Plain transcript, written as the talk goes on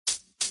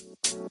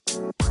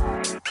Spread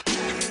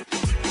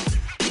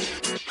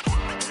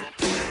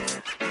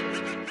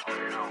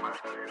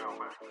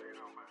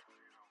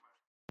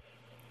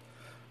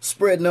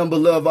number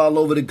love all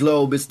over the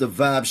globe. It's the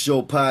Vibe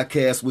Show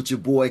podcast with your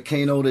boy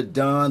Kano the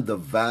Don, the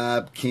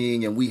Vibe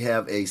King, and we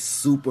have a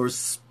super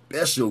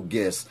special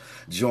guest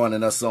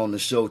joining us on the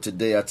show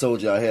today. I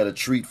told you I had a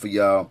treat for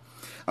y'all.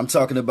 I'm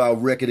talking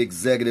about record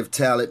executive,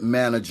 talent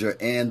manager,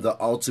 and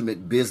the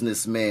ultimate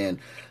businessman,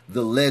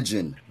 the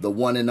legend, the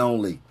one and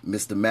only,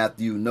 Mr.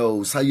 Matthew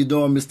Knowles. How you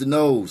doing, Mr.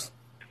 Knowles?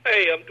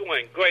 Hey, I'm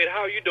doing great. How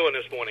are you doing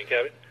this morning,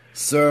 Kevin?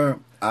 Sir,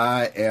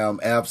 I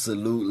am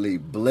absolutely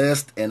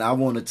blessed, and I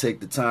want to take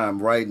the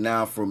time right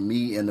now for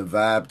me and the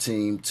Vibe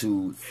team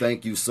to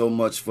thank you so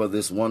much for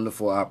this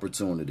wonderful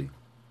opportunity.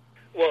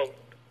 Well,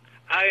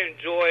 I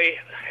enjoy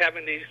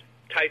having these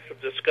types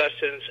of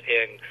discussions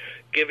and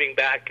giving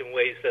back in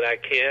ways that I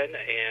can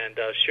and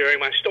sharing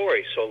my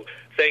story. So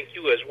thank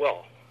you as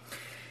well.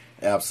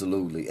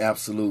 Absolutely,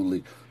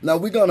 absolutely. Now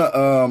we're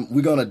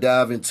gonna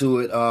dive into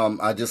it.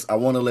 I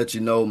want to let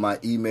you know my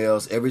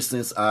emails. Ever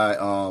since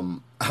I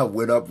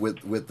went up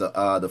with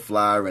the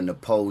flyer and the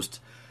post,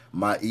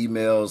 my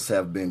emails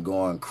have been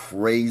going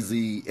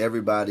crazy.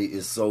 Everybody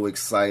is so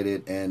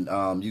excited,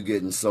 and you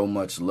getting so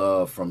much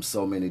love from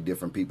so many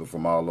different people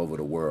from all over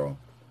the world.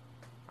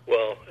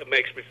 Well, it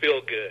makes me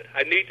feel good.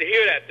 I need to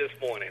hear that this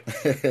morning.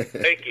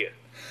 Thank you.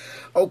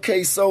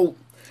 Okay, so.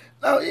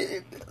 Now,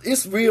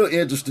 it's real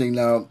interesting.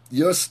 Now,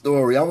 your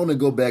story, I want to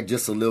go back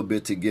just a little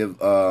bit to give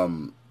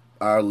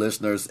our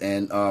listeners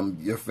and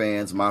your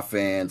fans, my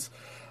fans,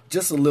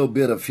 just a little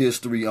bit of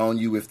history on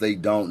you if they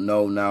don't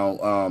know.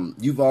 Now,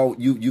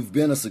 you've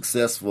been a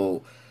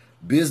successful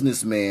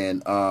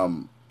businessman.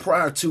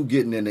 Prior to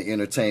getting in the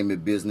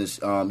entertainment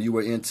business, you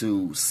were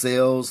into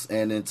sales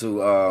and into,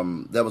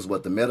 that was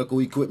what, the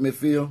medical equipment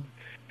field?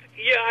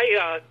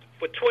 Yeah,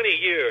 for 20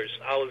 years,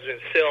 I was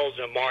in sales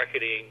and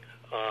marketing.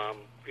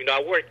 I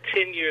worked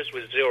 10 years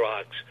with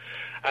Xerox.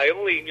 I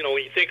only,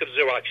 when you think of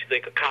Xerox, you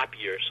think of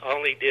copiers. I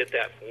only did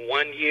that for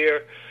 1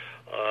 year.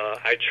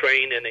 I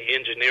trained in the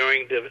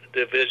engineering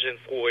division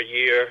for a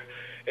year.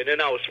 And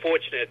then I was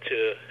fortunate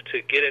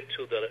to get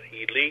into the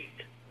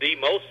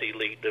most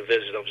elite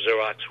division of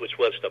Xerox, which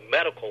was the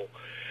medical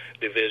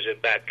division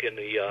back in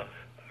the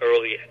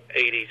early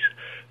 80s,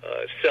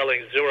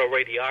 selling zero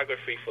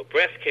radiography for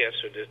breast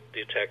cancer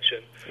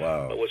detection.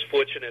 Wow. I was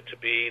fortunate to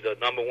be the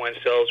number one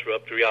sales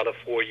rep 3 out of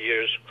 4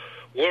 years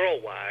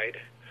worldwide.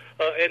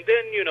 And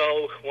then,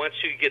 once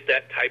you get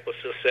that type of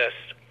success,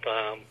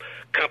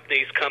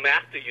 companies come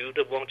after you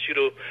to want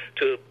you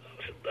to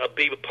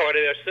be a part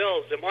of their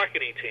sales and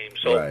marketing team.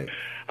 So right.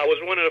 I was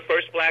one of the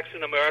first blacks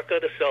in America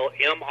to sell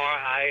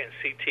MRI and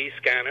CT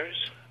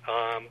scanners.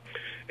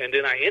 And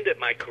then I ended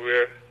my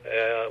career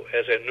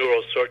as a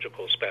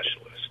neurosurgical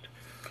specialist.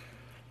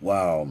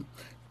 Wow.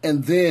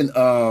 And then,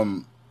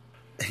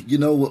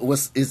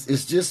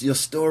 it's just your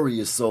story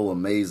is so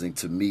amazing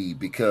to me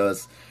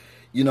because,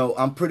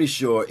 I'm pretty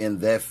sure in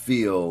that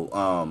field,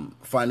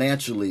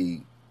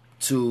 financially,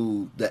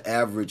 to the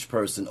average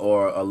person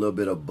or a little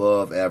bit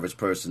above average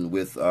person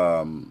with,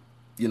 an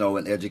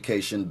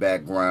education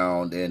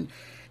background and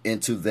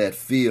into that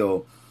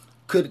field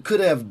could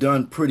have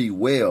done pretty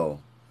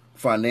well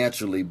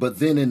financially. But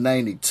then in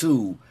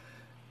 92,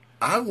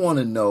 I want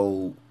to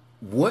know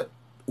what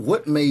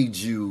made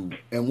you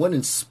and what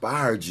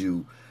inspired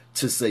you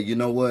to say, you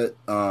know what,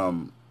 I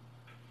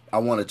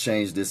want to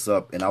change this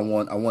up and I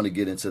want to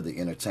get into the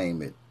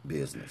entertainment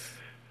business.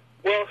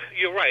 Well,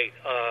 you're right.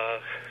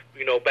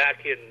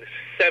 Back in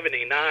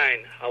 79,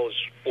 I was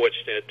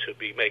fortunate to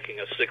be making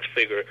a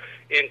six-figure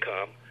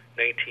income,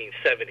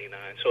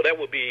 1979. So that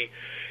would be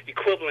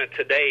equivalent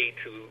today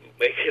to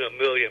making $1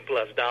 million+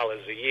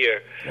 a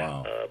year.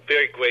 Wow.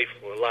 Very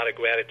grateful, a lot of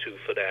gratitude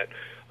for that.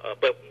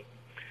 But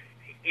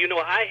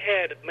I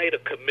had made a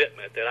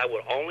commitment that I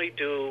would only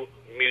do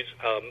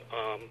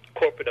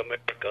corporate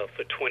America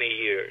for 20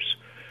 years.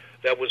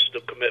 That was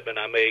the commitment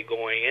I made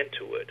going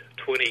into it,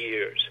 20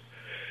 years.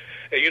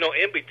 And,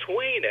 in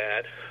between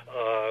that,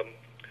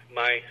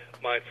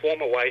 my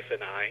former wife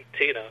and I,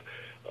 Tina,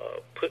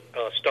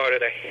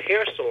 started a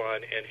hair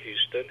salon in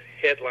Houston,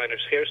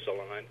 Headliners Hair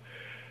Salon.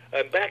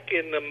 And back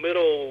in the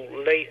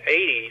late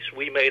 80s,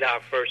 we made our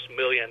first $1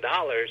 million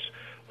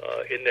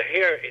in the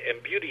hair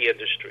and beauty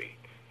industry.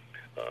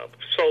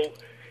 So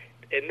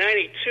in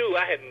 92,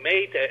 I had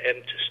made that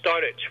and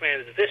started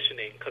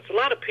transitioning because a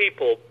lot of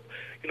people,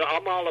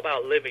 I'm all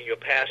about living your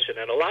passion,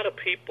 and a lot of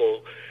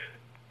people,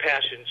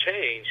 passion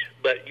change,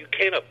 but you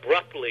can't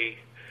abruptly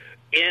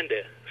end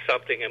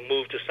something and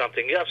move to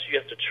something else. You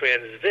have to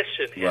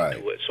transition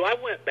into it. So I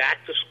went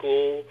back to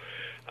school.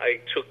 I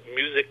took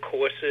music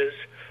courses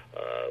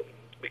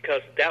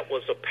because that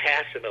was a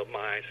passion of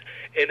mine,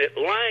 and it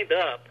lined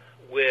up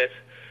with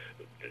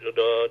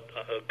the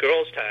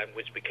Girls' Time,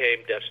 which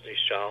became Destiny's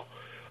Child.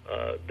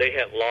 They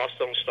had lost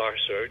on Star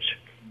Search,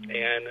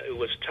 and it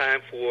was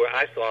time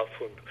I thought,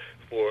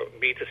 for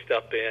me to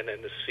step in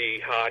and to see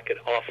how I could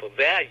offer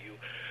value.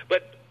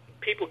 But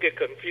people get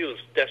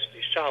confused.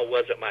 Destiny's Child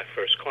wasn't my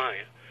first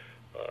client.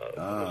 It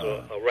was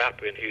a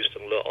rapper in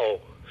Houston, Lil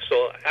O.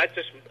 So I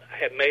just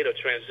had made a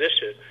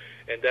transition,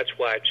 and that's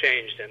why I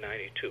changed in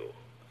 '92.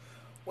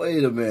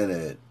 Wait a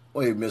minute.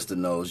 Wait, Mr.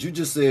 Nose. You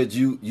just said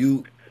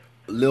you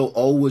Lil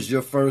O was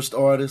your first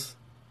artist?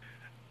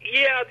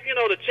 Yeah,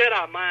 the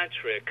Jedi mind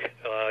trick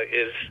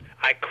is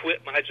I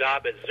quit my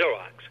job at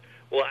Xerox.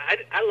 Well,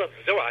 I left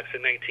Xerox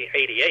in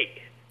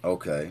 1988.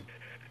 Okay.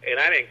 And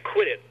I didn't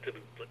quit it to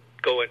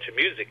go into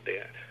music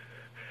then.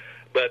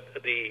 But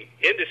the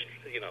industry,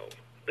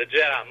 the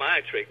Jedi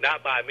mind trick,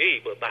 not by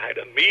me, but by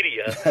the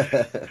media,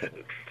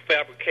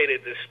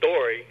 fabricated this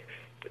story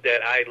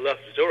that I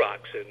left Xerox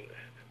and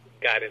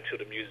got into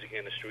the music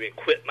industry and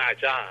quit my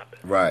job.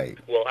 Right.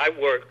 Well, I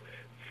worked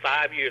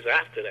 5 years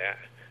after that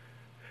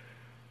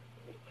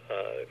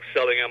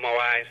selling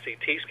MRI and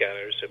CT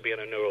scanners and being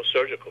a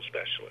neurosurgical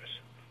specialist.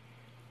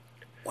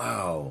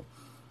 Wow.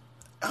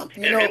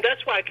 And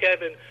that's why,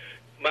 Kevin,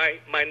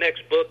 my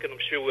next book, and I'm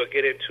sure we'll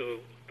get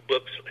into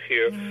books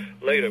here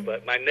later,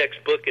 but my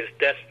next book is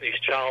Destiny's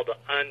Child, The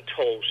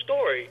Untold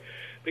Story,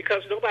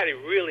 because nobody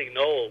really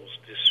knows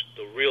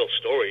the real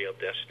story of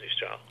Destiny's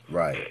Child.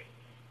 Right.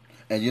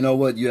 And you know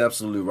what? You're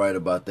absolutely right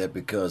about that,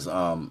 because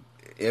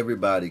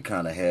everybody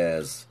kind of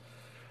has,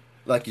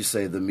 like you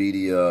say, the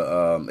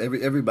media,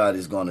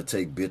 everybody's going to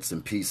take bits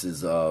and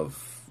pieces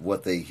of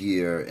what they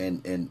hear,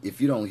 and if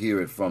you don't hear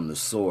it from the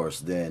source,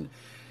 then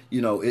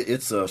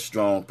it's a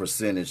strong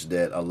percentage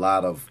that a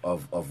lot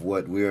of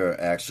what we're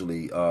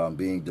actually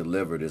being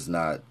delivered is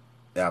not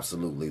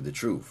absolutely the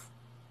truth.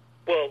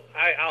 Well,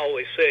 I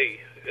always say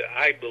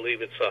I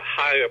believe it's a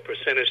higher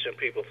percentage than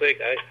people think.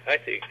 I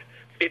think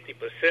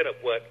 50% of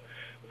what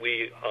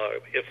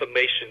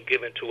information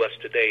given to us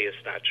today is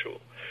not true,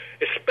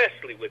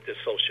 especially with the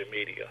social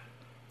media.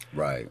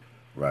 Right.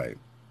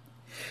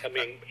 I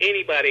mean,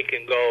 anybody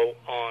can go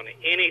on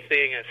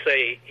anything and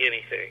say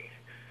anything.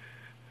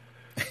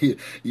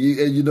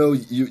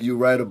 You're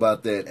right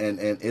about that, and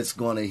it's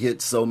going to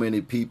hit so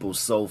many people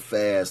so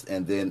fast,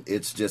 and then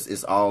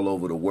it's all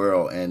over the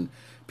world, and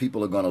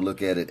people are going to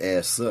look at it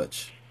as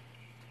such.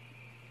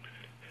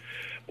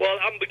 Well,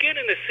 I'm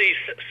beginning to see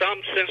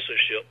some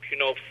censorship.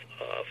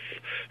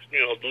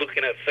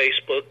 Looking at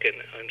Facebook and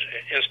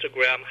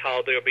Instagram,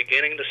 how they're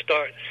beginning to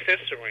start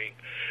censoring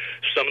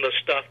some of the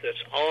stuff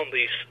that's on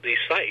these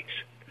sites.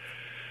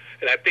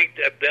 And I think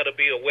that'll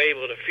be a wave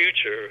of the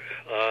future.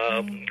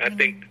 I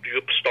think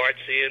you'll start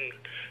seeing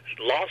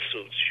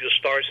lawsuits. You'll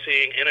start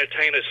seeing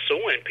entertainers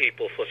suing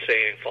people for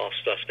saying false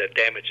stuff that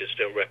damages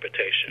their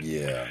reputation.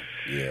 Yeah.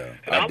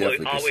 And I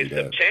would always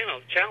have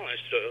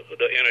challenged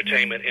the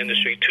entertainment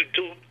industry to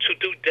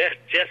do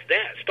just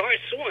that. Start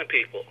suing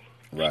people.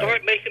 Right.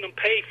 Start making them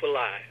pay for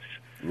lies.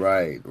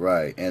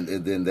 Right. And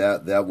then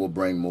that will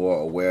bring more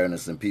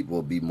awareness, and people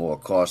will be more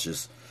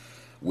cautious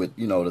with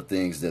the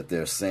things that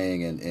they're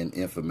saying and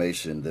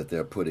information that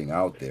they're putting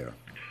out there.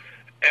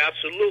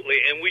 Absolutely,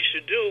 and we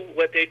should do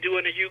what they do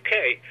in the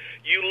UK.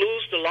 You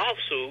lose the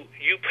lawsuit,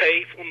 you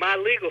pay for my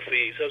legal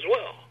fees as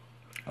well.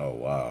 Oh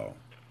wow!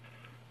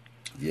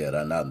 Yeah,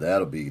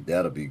 that'll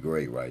be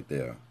great right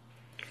there.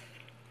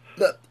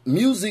 The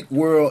Music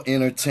World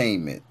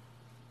Entertainment.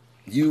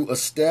 You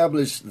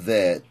established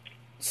that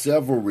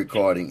several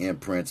recording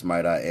imprints,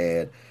 might I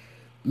add.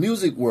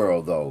 Music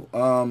World, though.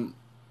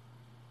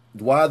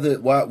 Why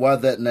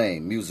that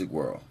name, Music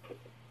World?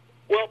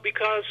 Well,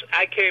 because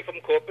I came from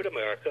corporate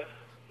America,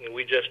 and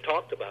we just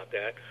talked about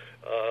that,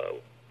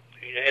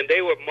 and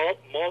they were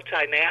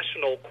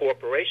multinational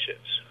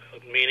corporations,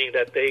 meaning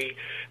that they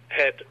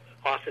had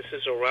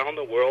offices around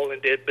the world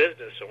and did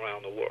business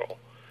around the world.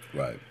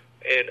 Right.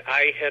 And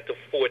I had the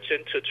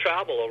fortune to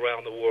travel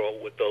around the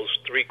world with those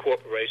three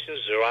corporations,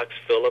 Xerox,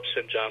 Philips,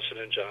 and Johnson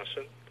 &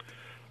 Johnson.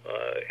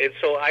 And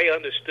so I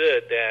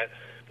understood that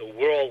the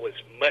world was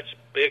much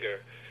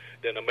bigger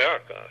than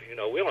America.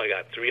 We only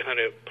got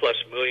 300-plus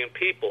million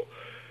people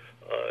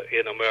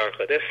in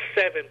America. There's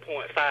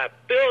 7.5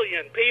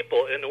 billion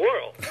people in the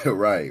world.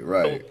 Right.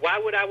 So why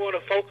would I want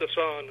to focus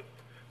on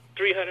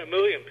 300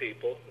 million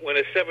people when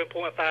it's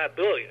 7.5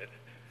 billion?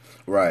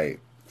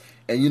 Right.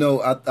 And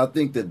I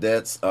think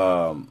that's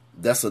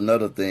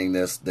another thing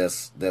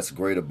that's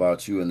great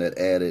about you, and that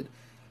added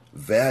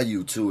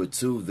value to it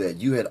too, that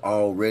you had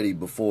already,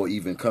 before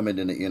even coming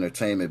in the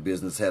entertainment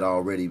business, had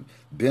already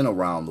been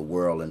around the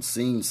world and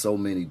seen so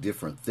many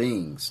different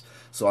things.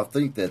 So I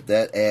think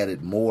that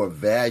added more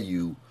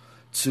value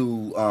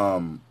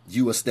to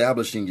you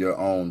establishing your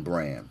own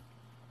brand.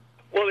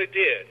 Well, it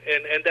did,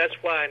 and that's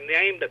why I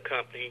named the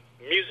company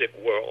Music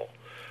World,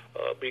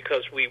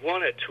 because we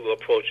wanted to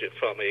approach it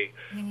from a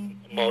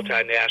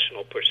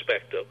multinational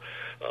perspective.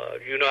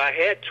 I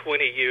had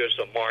 20 years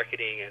of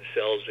marketing and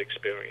sales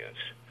experience.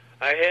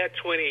 I had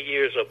 20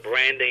 years of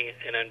branding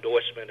and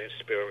endorsement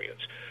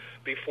experience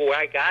before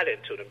I got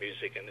into the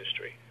music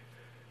industry.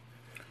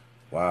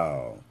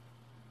 Wow.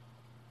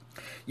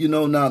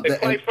 Now that,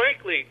 quite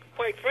frankly,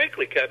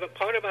 Kevin,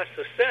 part of my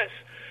success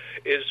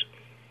is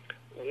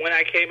when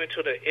I came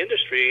into the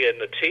industry and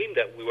the team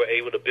that we were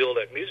able to build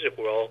at Music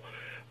World.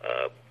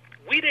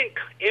 We didn't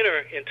enter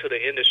into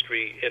the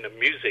industry in the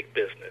music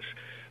business.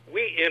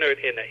 We entered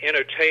in the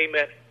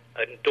entertainment,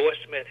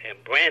 endorsement,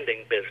 and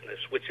branding business,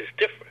 which is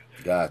different.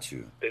 Got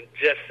you. Than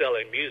just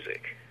selling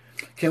music.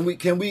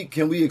 Can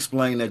we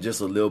explain that just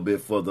a little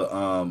bit for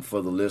the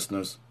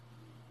listeners?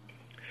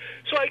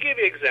 So I give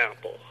you an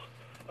example.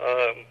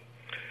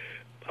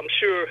 I'm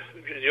sure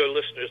your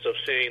listeners have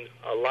seen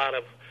a lot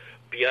of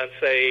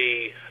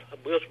Beyonce.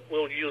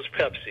 We'll use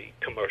Pepsi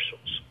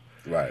commercials.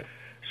 Right.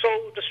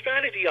 So the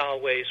strategy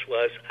always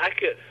was I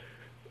could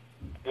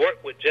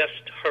work with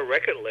just her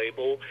record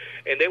label,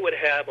 and they would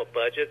have a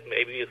budget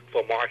maybe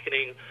for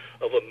marketing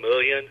of $1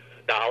 million,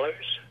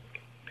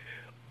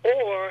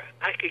 or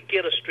I could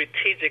get a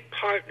strategic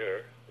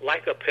partner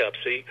like a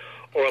Pepsi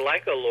or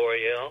like a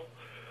L'Oreal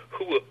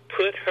who would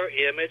put her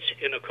image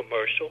in a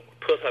commercial,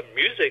 put her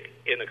music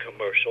in a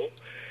commercial,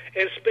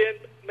 and spend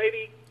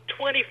maybe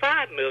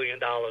 $25 million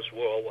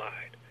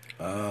worldwide.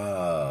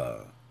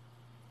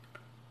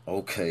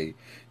 Okay.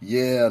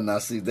 Yeah, now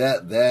see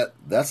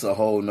that's a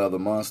whole nother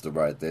monster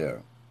right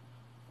there.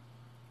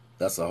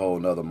 That's a whole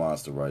nother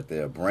monster right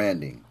there.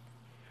 Branding.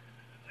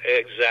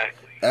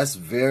 Exactly. That's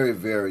very,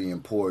 very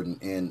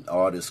important in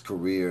artists'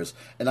 careers.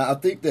 And I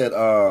think that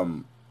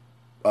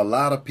a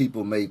lot of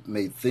people may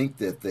think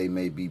that they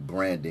may be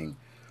branding,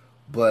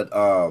 but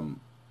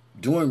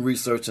doing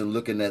research and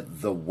looking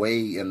at the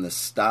way and the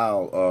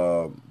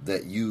style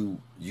that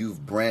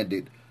you've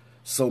branded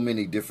so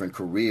many different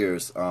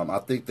careers, I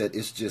think that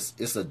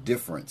it's a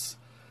difference,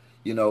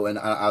 you know. And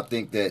I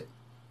think that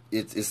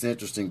it's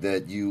interesting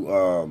that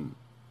you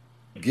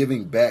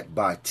giving back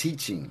by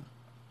teaching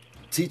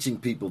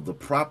people the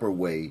proper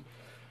way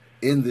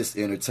in this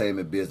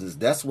entertainment business.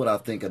 That's what I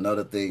think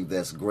another thing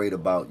that's great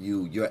about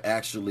you. You're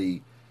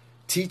actually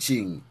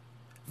teaching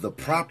the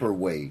proper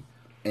way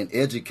and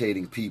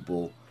educating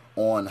people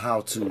on how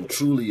to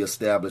truly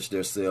establish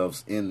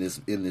themselves in this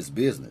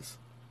business.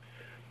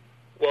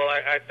 Well,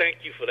 I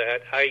thank you for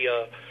that.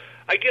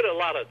 I get a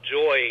lot of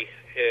joy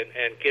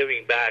in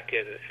giving back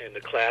in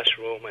the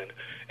classroom and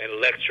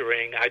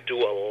lecturing. I do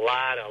a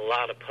lot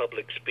of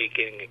public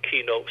speaking and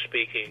keynote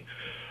speaking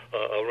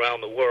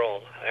around the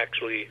world.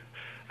 Actually,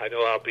 I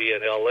know I'll be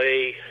in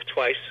L.A.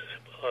 twice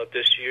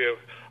this year.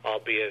 I'll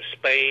be in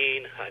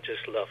Spain. I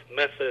just left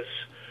Memphis,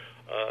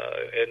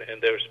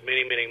 and there's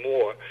many, many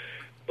more.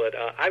 But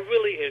I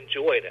really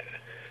enjoy that.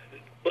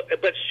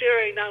 But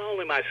sharing not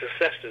only my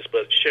successes,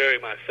 but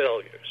sharing my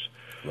failures.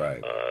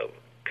 Right.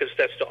 Because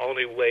that's the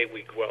only way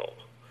we grow.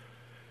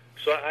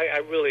 So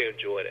I really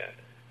enjoy that.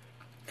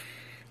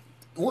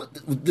 What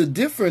the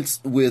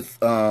difference with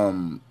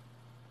when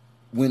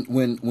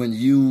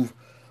you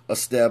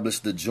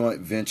established the joint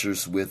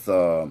ventures with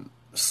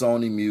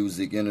Sony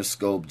Music,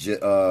 Interscope,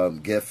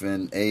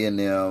 Geffen,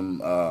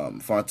 A&M,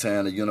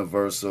 Fontana,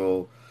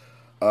 Universal,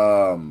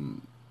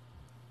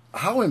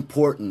 how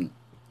important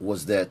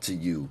was that to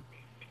you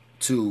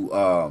to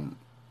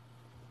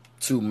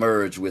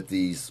merge with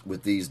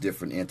these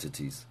different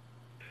entities?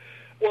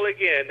 Well,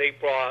 again, they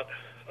brought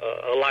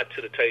a lot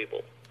to the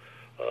table.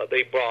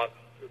 They brought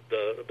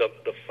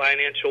the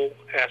financial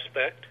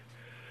aspect,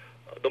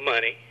 the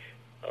money.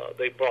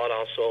 They brought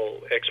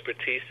also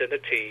expertise in the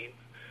team,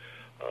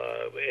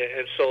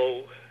 and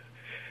so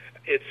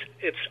it's.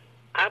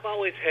 I've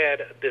always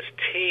had this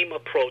team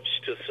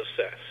approach to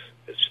success.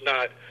 It's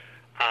not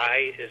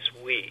I, it's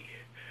we,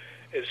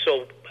 and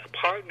so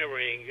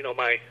partnering. You know,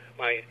 my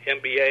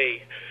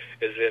MBA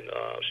is in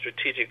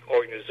strategic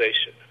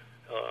organization,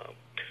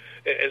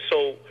 and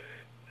so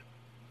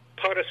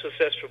part of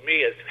success for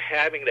me is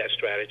having that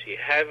strategy,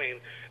 having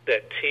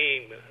that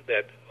team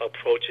that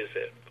approaches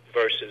it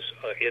versus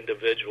an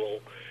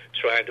individual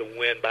trying to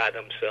win by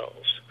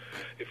themselves.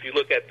 If you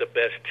look at the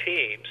best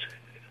teams,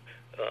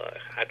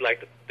 I'd like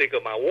to think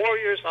of my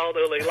Warriors,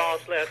 although they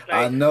lost last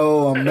night. I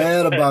know, I'm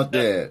mad about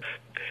that.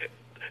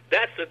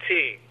 That's a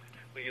team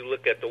when you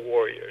look at the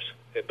Warriors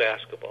in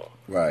basketball.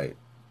 Right.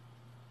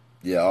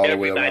 Yeah, all the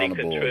way around the board.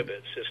 Everybody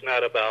contributes. It's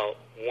not about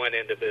one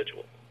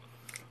individual.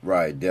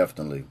 Right,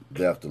 definitely.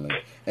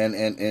 And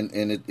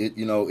it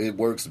you know, it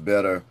works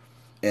better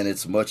and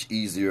it's much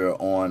easier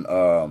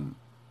on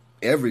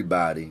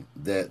everybody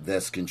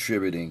that's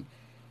contributing,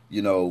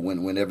 you know,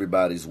 when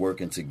everybody's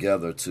working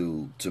together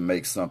to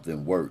make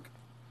something work.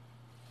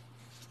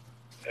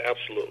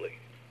 Absolutely.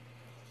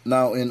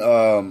 Now,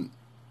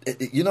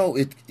 you know,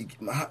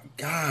 my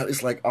God,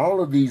 it's like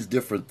all of these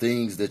different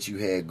things that you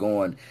had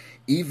going,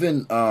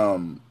 even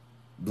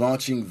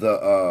launching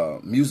the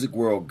Music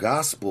World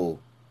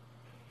Gospel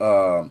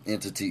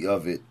entity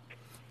of it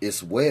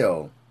as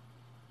well.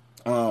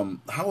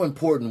 How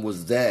important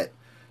was that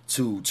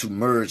to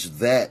merge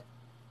that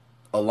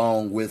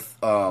along with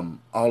all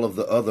of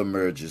the other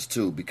mergers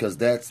too?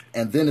 Because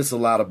and then it's a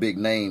lot of big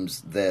names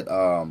that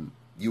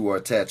you are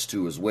attached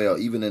to as well,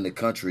 even in the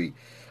country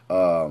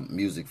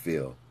music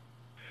field.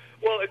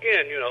 Well,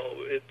 again, you know,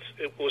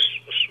 it was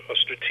a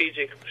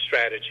strategic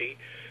strategy.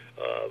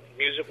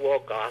 Music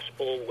World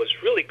Gospel was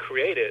really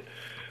created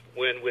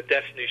when, with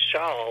Destiny's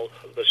Child,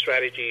 the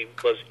strategy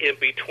was in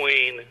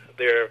between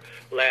their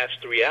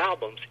last 3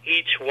 albums.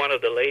 Each one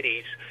of the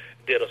ladies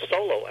did a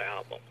solo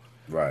album.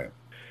 Right.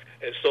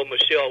 And so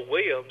Michelle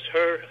Williams,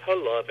 her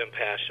love and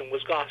passion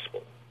was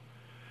gospel.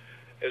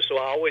 And so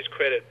I always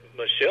credit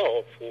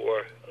Michelle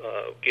for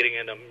getting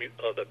in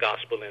the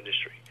gospel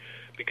industry,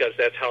 because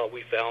that's how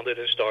we founded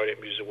and started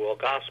Music World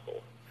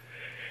Gospel.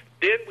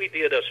 Then we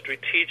did a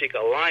strategic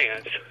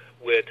alliance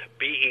with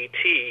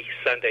BET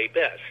Sunday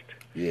Best,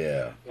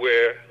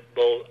 where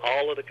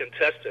all of the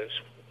contestants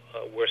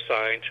were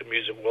signed to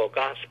Music World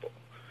Gospel.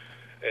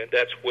 And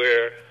that's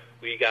where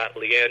we got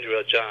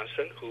Leandra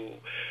Johnson, who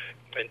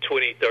in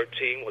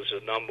 2013 was the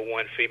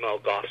 #1 female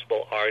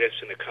gospel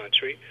artist in the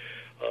country.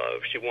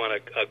 She won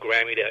a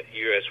Grammy that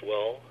year as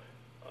well.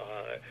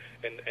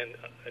 And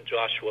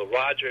Joshua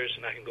Rogers,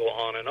 and I can go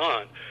on and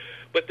on.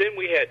 But then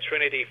we had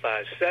Trinity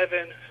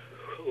 5-7,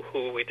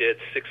 who we did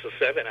 6 or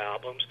 7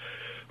 albums,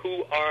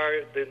 who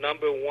are the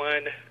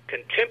 #1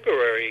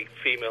 contemporary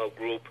female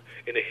group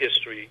in the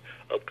history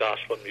of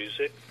gospel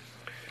music.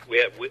 We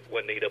have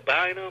Juanita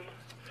Bynum,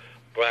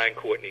 Brian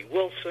Courtney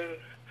Wilson,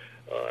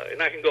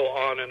 and I can go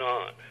on and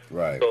on.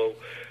 Right. So,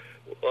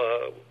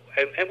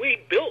 and we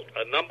built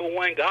a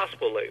 #1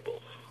 gospel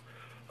label,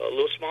 a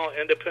little small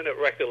independent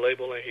record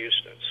label in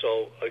Houston.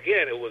 So,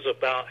 again, it was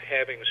about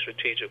having a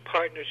strategic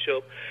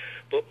partnership,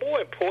 but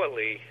more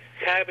importantly,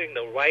 having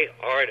the right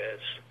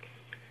artists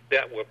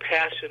that were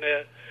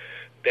passionate,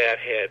 that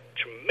had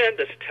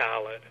tremendous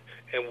talent,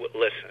 and would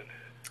listen.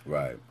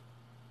 Right.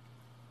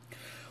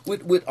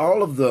 With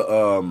all of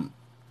the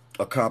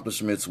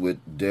accomplishments with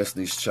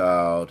Destiny's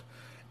Child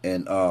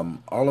and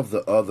all of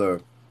the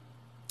other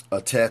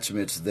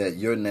attachments that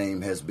your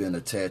name has been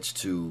attached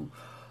to,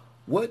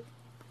 what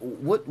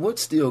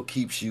still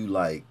keeps you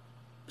like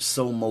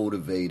so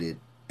motivated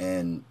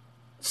and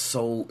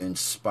so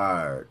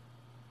inspired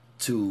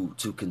to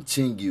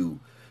continue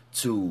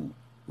to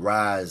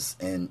rise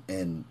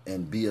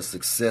and be a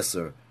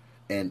successor,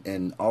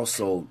 and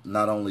also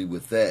not only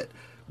with that,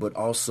 but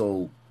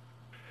also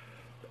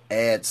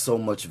add so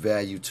much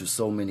value to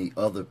so many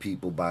other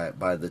people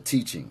by the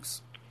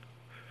teachings?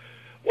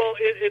 Well,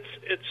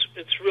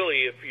 it's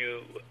really, if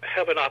you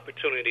have an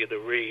opportunity to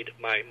read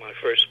my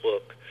first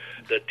book,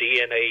 The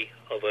DNA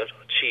of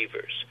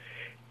Achievers,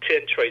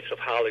 10 Traits of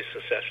Highly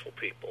Successful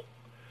People.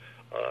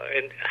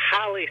 And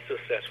highly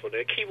successful,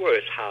 the key word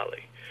is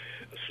highly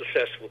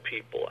successful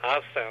people,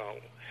 I've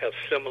found have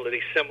similar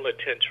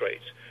 10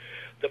 traits.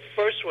 The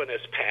first one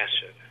is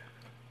passion.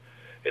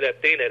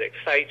 That thing that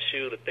excites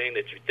you, the thing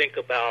that you think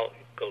about,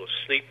 go to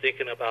sleep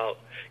thinking about,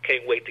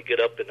 can't wait to get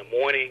up in the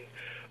morning,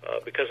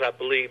 because I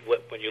believe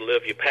when you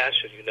live your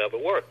passion, you never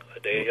work a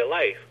day of your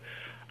life.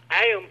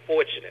 I am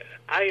fortunate,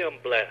 I am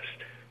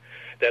blessed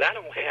that I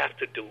don't have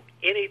to do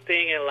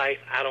anything in life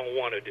I don't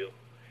want to do.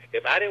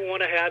 If I didn't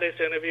want to have this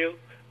interview,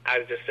 I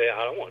would just say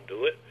I don't want to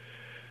do it.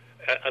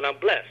 And I'm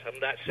blessed. I'm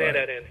not saying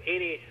that in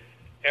any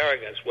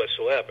arrogance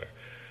whatsoever.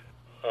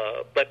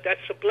 But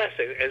that's a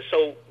blessing. And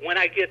so when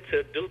I get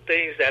to do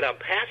things that I'm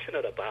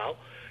passionate about,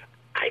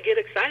 I get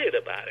excited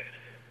about it.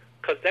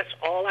 Because that's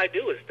all I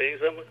do is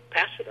things I'm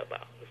passionate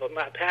about. If I'm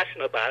not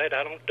passionate about it,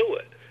 I don't do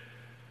it.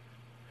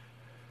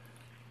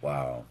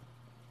 Wow.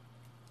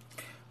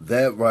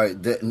 That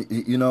right, that,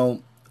 you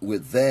know,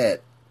 with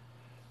that,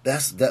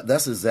 that's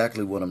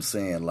exactly what I'm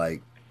saying.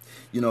 Like,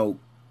 you know,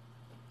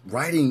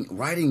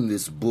 writing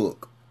this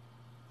book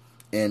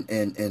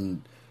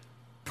and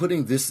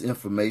putting this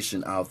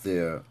information out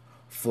there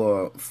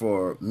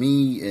for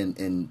me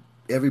and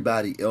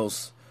everybody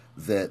else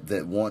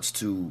that wants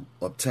to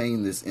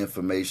obtain this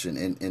information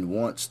and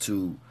wants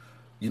to,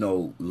 you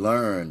know,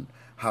 learn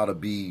how to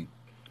be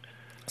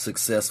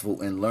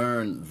successful and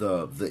learn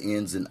the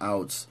ins and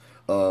outs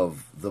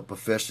of the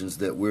professions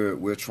that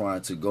we're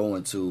trying to go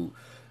into.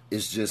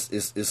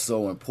 It's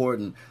so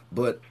important.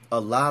 But a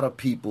lot of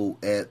people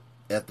at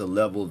the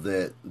level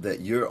that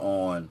you're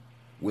on,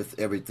 with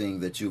everything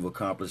that you've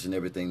accomplished and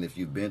everything that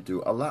you've been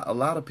through, a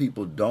lot of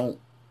people don't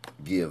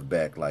give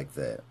back like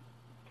that.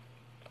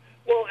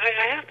 Well,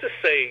 I have to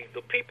say,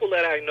 the people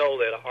that I know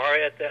that are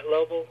at that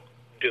level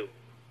do.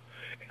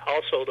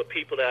 Also, the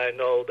people that I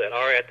know that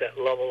are at that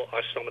level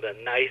are some of the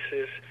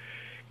nicest,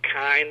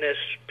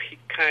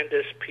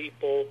 kindest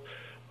people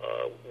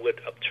with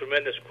a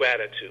tremendous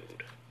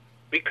gratitude.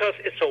 Because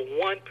it's a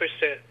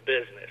 1%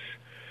 business.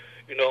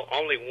 You know,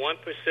 only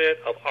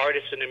 1% of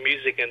artists in the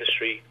music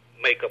industry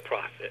make a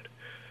profit.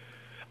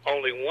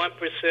 Only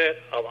 1%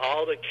 of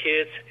all the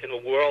kids in the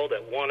world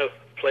that want to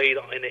play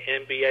in the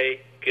NBA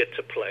get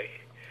to play.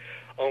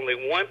 Only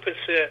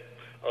 1%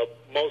 of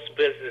most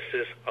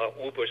businesses are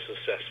uber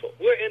successful.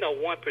 We're in a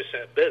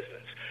 1%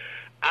 business.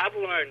 I've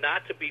learned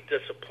not to be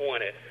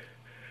disappointed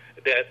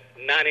that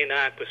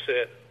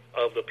 99%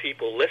 of the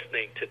people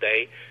listening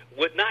today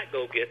would not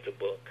go get the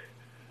book,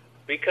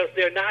 because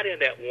they're not in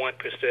that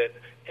 1%.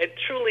 And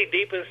truly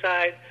deep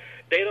inside,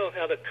 they don't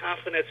have the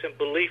confidence and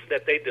belief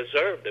that they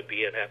deserve to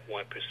be in that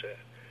 1%.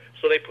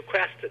 So they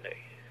procrastinate.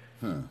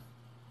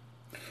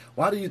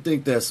 Why do you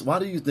think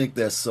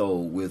that's so,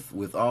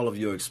 with all of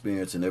your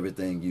experience and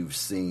everything you've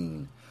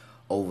seen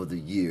over the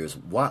years?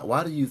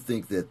 Why do you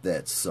think that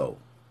that's so?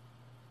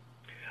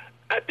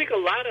 I think a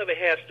lot of it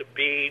has to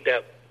be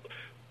that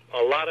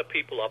a lot of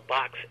people are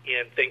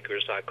box-in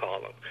thinkers, I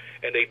call them,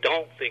 and they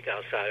don't think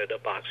outside of the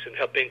box and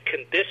have been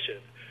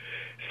conditioned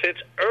since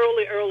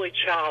early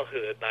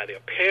childhood by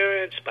their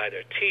parents, by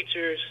their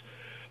teachers,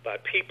 by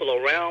people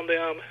around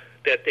them,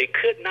 that they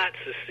could not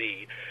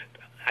succeed.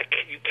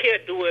 You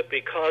can't do it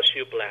because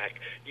you're black.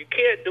 You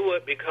can't do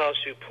it because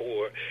you're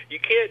poor. You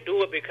can't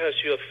do it because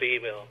you're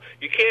female.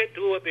 You can't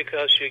do it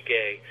because you're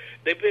gay.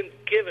 They've been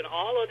given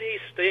all of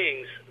these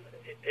things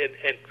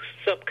and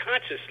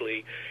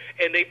subconsciously,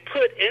 and they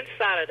put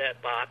inside of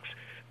that box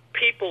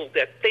people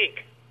that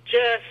think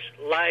just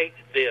like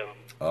them.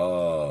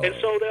 Oh. And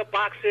so they're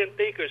box-in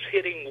thinkers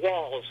hitting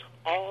walls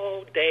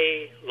all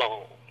day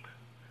long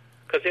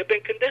because they've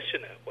been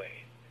conditioned that way.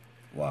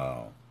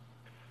 Wow.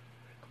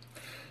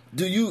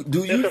 Do you?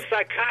 There's a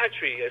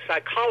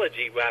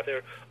psychology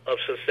rather, of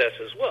success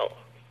as well.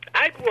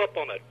 I grew up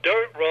on a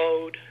dirt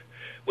road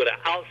with an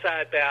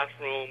outside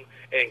bathroom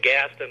in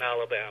Gaston,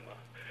 Alabama.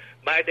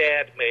 My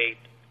dad made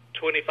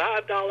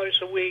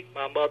 $25 a week.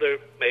 My mother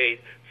made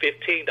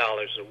 $15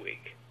 a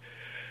week.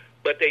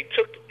 But they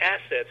took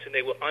assets and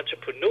they were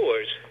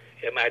entrepreneurs.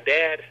 And my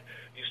dad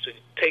used to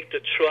take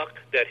the truck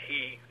that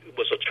he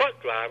was a truck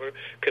driver,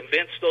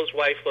 convinced those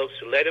white folks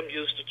to let him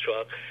use the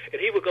truck, and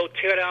he would go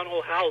tear down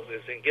old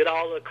houses and get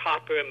all the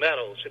copper and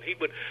metals, and he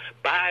would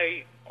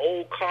buy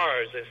old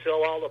cars and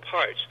sell all the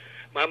parts.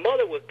 My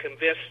mother would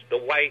convince the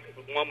white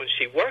woman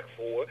she worked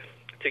for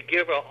to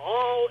give her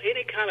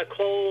any kind of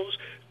clothes,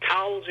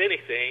 towels,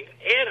 anything,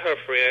 and her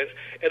friends,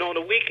 and on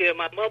the weekend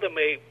my mother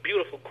made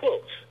beautiful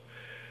quilts.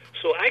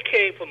 So I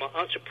came from an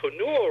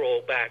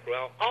entrepreneurial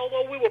background,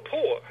 although we were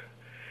poor.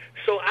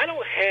 So I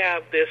don't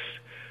have this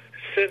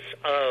sense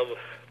of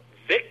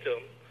victim,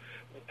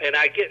 and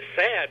I get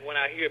sad when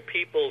I hear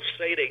people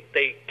say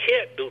they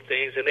can't do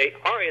things and they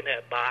are in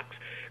that box,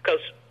 because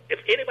if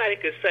anybody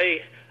could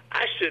say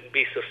I shouldn't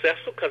be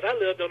successful because I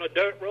lived on a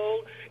dirt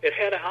road and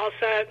had an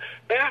outside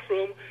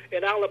bathroom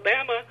in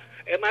Alabama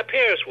and my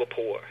parents were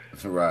poor.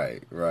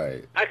 Right.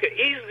 I could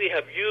easily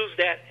have used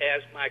that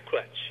as my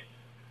crutch.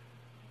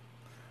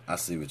 I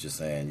see what you're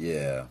saying.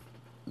 Yeah.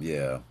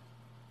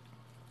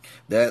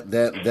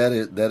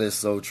 That is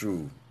so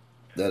true.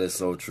 That is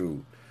so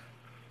true.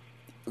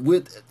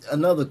 With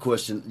another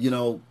question,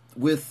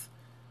 with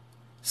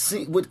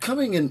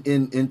coming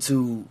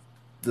into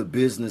the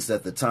business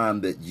at the time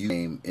that you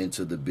came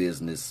into the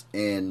business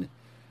and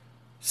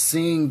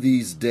seeing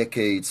these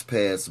decades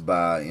pass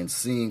by and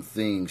seeing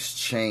things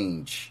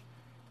change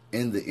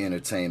in the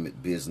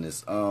entertainment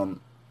business,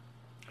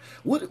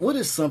 what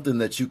is something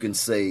that you can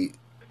say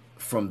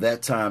from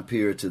that time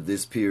period to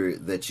this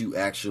period that you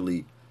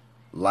actually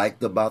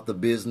liked about the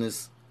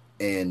business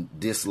and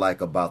dislike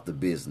about the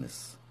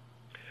business?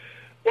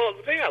 Well,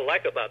 the thing I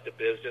like about the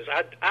business,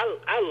 I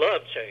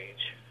love change.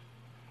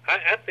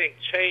 I think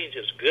change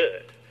is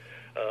good.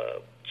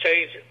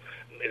 Change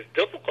is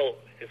difficult.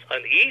 It's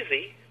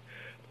uneasy,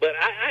 but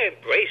I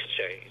embrace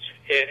change.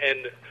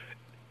 And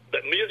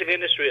the music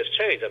industry has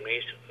changed. I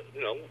mean,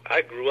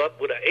 I grew up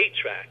with an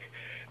 8-track.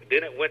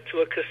 Then it went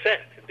to a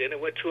cassette. And then it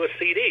went to a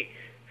CD.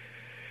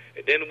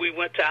 And then we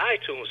went to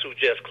iTunes, who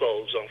just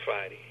closed on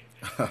Friday.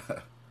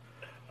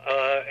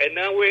 And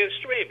now we're in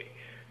streaming.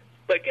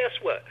 But guess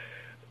what?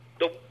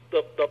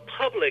 The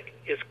public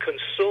is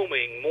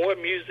consuming more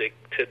music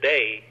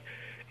today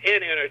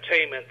in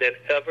entertainment than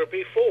ever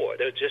before.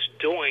 They're just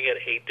doing it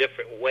a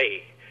different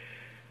way.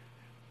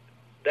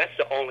 That's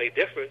the only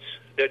difference.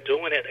 They're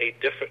doing it a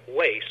different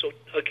way. So,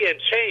 again,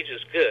 change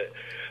is good.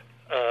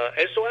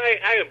 And so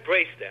I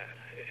embrace that.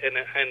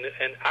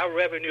 And our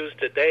revenues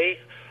today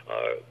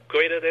are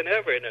greater than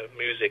ever in the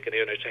music and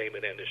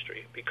entertainment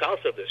industry because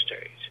of this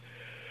change.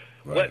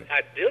 Right. What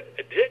I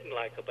didn't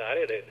like about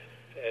it,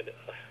 and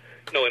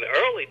in the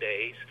early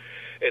days,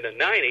 in the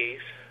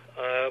 90s,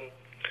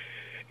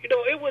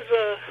 it was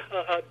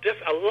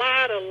a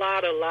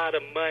lot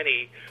of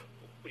money,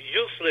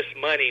 useless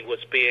money was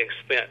being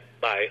spent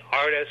by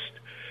artists,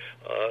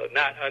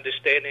 not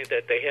understanding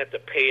that they had to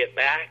pay it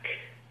back,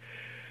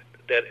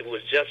 that it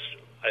was just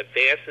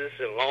advances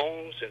and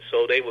loans, and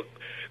so they would,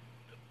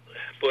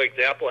 for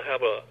example,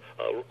 have a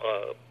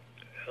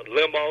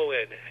limo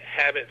and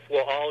have it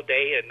for all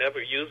day and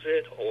never use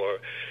it, or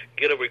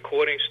get a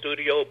recording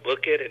studio,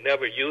 book it, and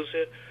never use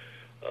it.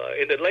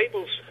 And the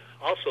labels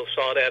also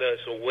saw that as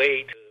a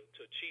way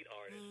to cheat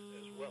artists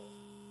as well,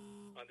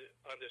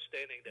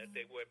 understanding that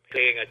they weren't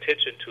paying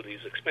attention to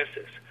these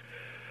expenses.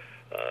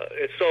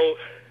 And so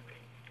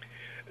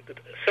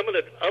some of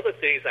the other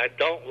things I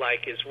don't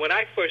like is when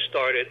I first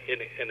started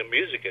in the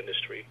music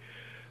industry,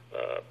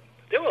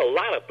 there were a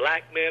lot of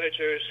black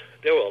managers,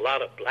 there were a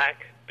lot of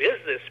black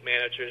business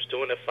managers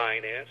doing the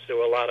finance, there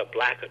were a lot of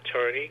black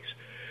attorneys.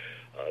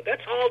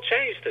 That's all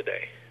changed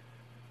today.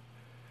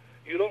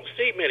 You don't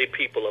see many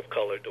people of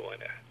color doing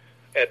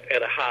that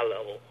at a high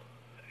level,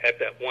 at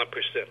that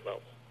 1%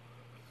 level.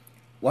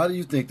 Why do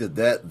you think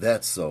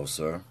that's so,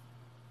 sir?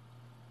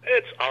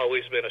 It's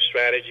always been a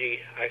strategy,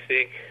 I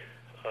think.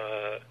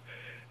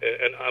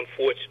 And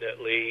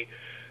unfortunately,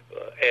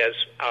 as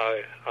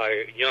our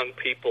young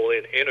people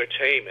in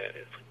entertainment,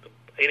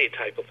 any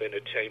type of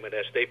entertainment.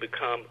 As they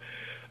become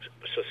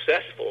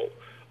successful,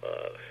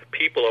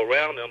 people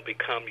around them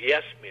become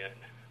yes men.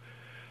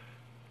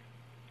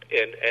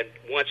 And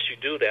once you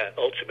do that,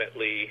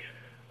 ultimately,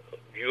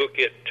 you'll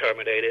get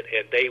terminated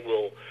and they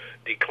will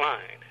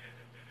decline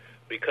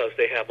because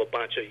they have a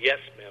bunch of yes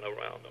men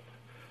around them.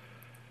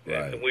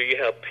 Right. And where you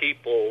have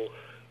people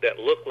that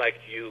look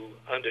like you,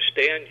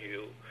 understand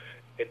you,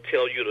 and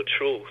tell you the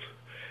truth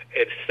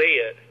and say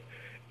it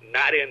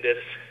not in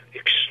this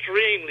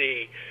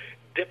extremely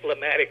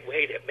diplomatic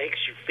way that makes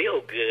you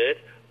feel good,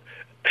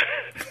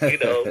 you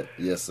know.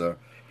 Yes, sir.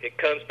 It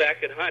comes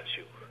back and haunts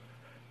you.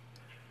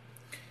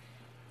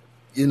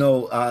 You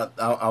know,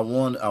 I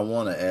want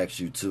to ask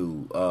you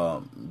too,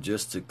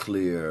 just to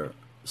clear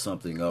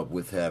something up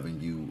with having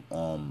you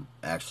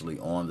actually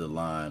on the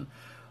line.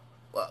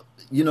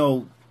 You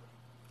know,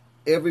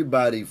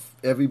 everybody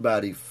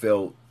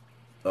felt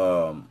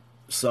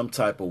some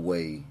type of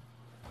way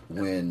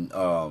when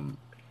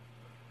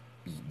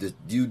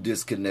you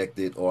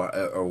disconnected,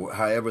 or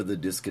however the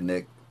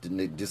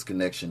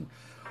disconnection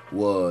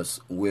was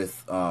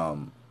with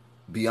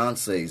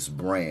Beyonce's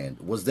brand.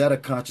 Was that a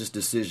conscious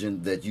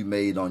decision that you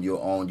made on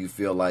your own? You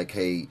feel like,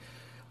 hey,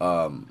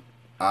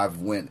 I've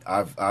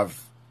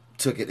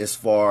took it as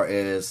far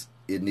as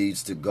it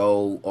needs to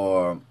go,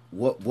 or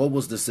what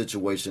was the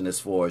situation as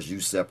far as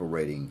you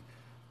separating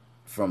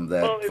from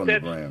that, from the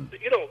brand?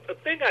 You know, the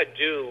thing I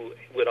do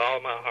with all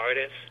my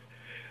artists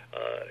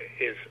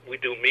is we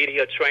do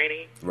media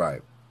training.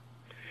 Right.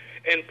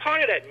 And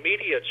part of that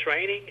media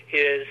training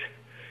is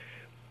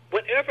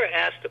whenever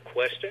asked a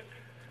question,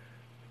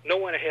 no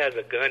one has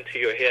a gun to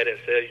your head and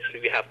says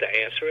you have to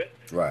answer it.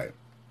 Right.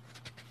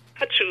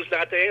 I choose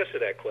not to answer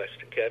that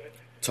question, Kevin.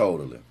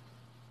 Totally.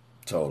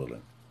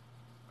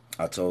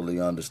 I totally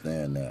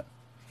understand that.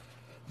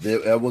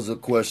 There was a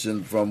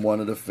question from one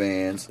of the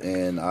fans,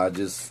 and I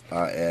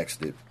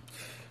asked it.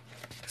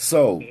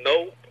 So.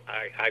 No,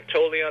 I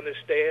totally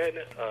understand.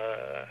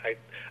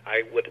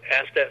 I would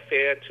ask that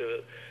fan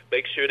to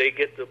make sure they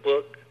get the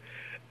book,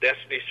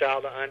 Destiny's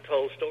Child: The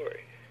Untold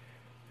Story.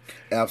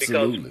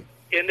 Absolutely. Because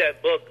in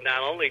that book,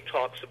 not only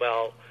talks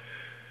about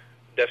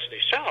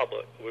Destiny's Child,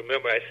 but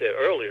remember I said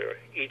earlier,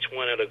 each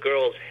one of the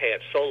girls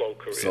had solo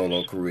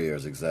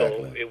careers.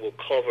 Exactly. So it will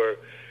cover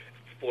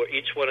for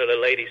each one of the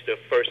ladies their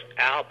first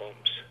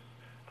albums.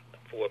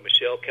 For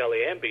Michelle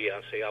Kelly and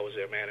Beyonce, I was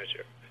their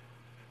manager.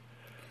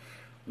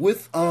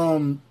 With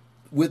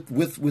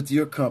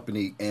your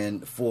company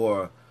and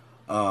for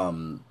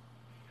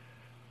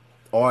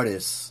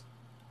artists,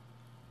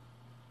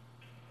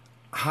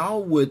 how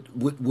would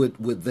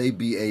they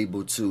be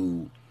able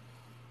to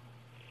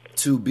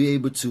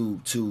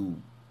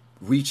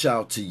reach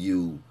out to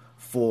you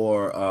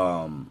for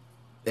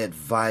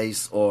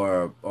advice,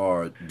 or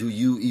do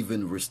you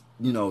even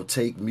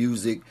take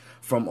music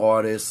from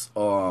artists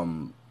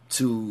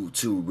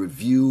to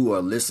review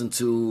or listen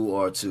to,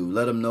 or to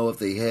let them know if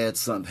they have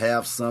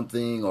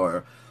something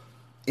or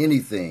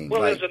anything?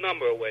 Well, there's a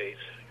number of ways.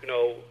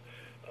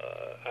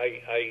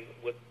 I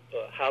would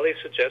highly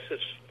suggest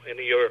this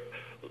to your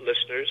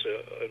listeners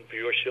and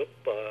viewership.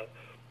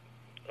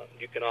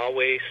 You can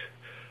always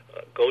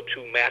go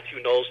to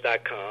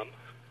MatthewKnowles.com.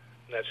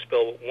 That's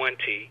spelled with one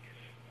T.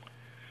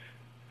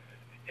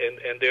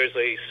 And there's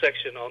a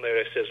section on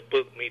there that says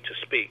 "Book Me to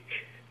Speak."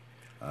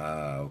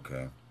 Ah,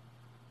 okay.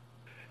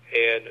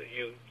 And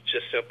you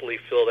just simply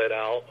fill that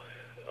out.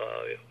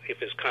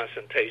 If it's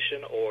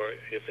consultation or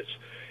if it's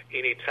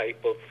any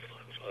type of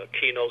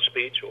keynote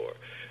speech or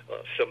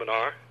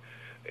seminar,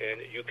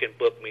 and you can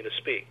book me to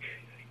speak,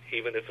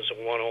 even if it's a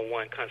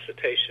one-on-one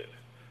consultation.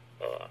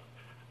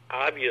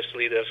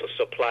 Obviously, there's a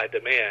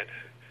supply-demand,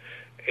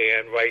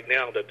 and right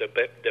now the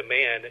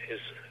demand is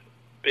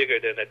bigger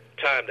than the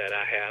time that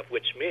I have,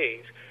 which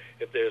means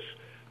if there's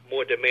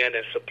more demand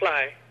than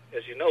supply,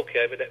 as you know,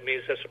 Kevin, that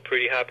means that's a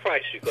pretty high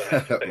price you're going to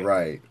have to pay.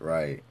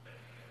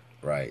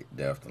 Right.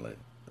 Definitely.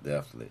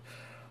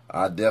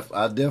 I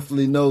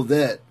definitely know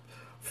that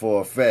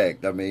for a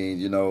fact. I mean,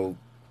 you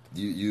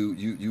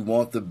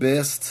want the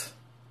best.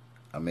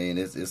 I mean,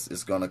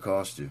 it's going to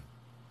cost you.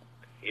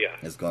 Yeah,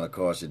 it's going to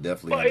cost you.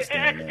 Definitely well,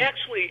 understand that.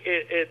 Actually,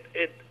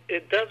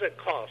 it doesn't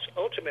cost.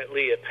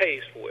 Ultimately, it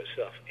pays for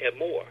itself and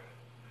more,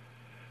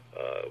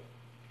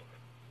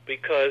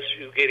 because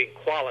you're getting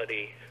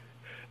quality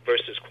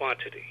versus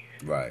quantity.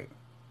 Right.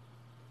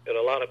 And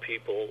a lot of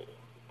people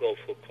go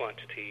for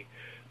quantity,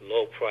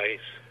 low price,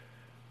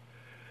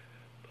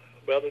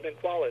 rather than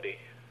quality.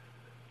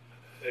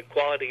 And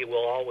quality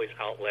will always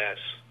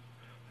outlast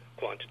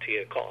quantity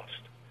and cost.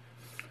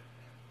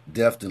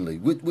 Definitely.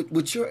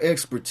 With your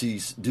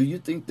expertise, do you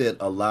think that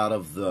a lot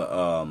of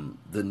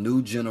the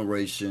new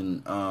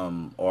generation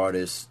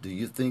artists, do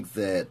you think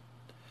that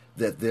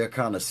they're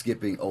kind of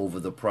skipping over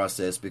the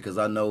process? Because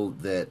I know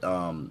that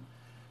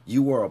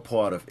you were a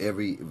part of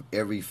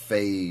every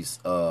phase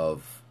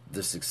of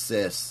the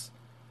success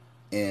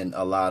in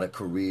a lot of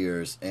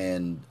careers,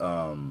 and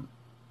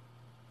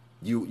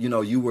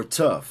you were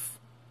tough.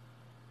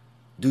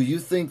 Do you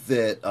think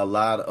that a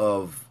lot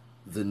of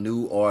the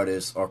new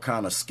artists are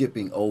kind of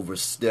skipping over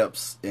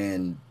steps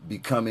and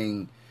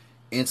becoming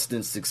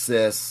instant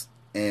success,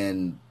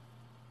 and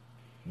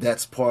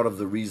that's part of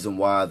the reason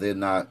why they're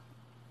not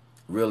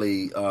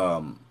really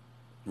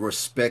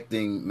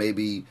respecting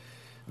maybe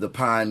the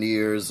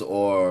pioneers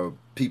or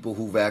people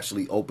who've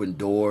actually opened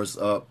doors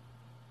up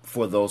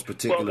for those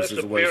particular Well, that's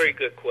situations? a very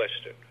good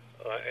question,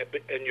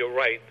 and you're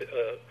right.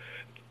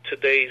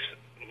 Today's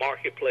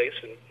marketplace,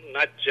 and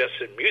not just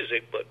in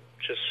music, but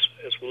just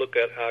as we look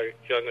at our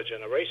younger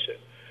generation,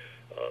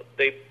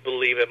 they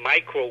believe in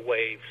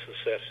microwave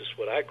success is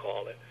what I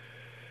call it.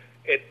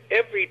 And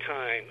every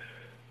time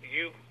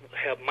you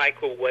have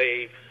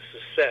microwave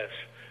success,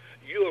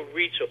 you will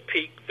reach a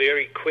peak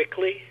very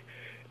quickly,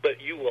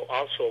 but you will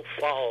also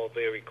fall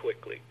very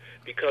quickly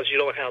because you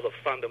don't have the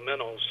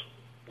fundamentals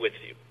with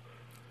you.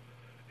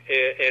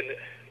 And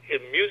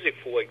in music,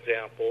 for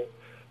example,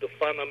 the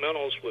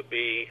fundamentals would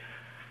be,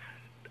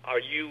 are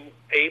you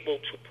able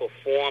to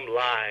perform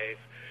live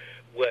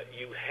what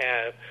you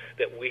have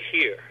that we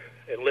hear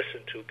and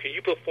listen to? Can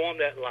you perform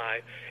that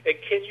live? And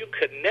can you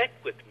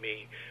connect with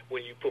me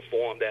when you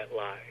perform that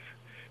live?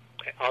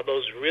 Are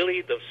those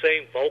really the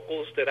same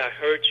vocals that I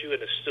heard you in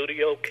the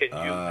studio? Can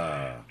you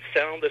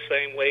sound the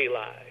same way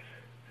live?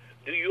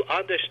 Do you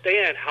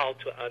understand how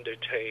to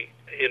entertain?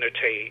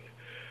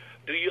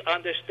 Do you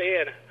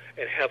understand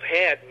and have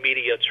had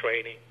media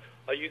training?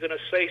 Are you going to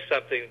say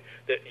something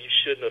that you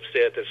shouldn't have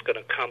said that's going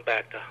to come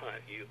back to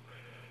haunt you?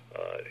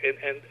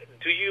 And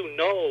do you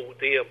know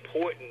the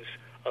importance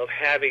of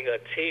having a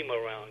team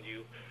around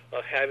you,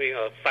 of having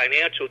a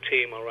financial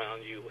team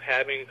around you,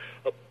 having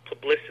a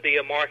publicity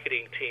and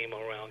marketing team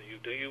around you?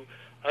 Do you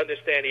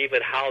understand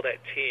even how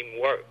that team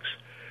works?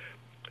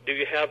 Do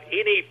you have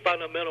any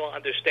fundamental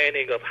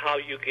understanding of how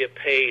you get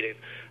paid and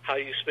how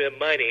you spend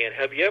money? And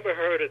have you ever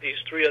heard of these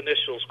three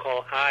initials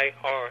called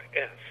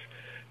IRS?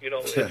 You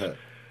know,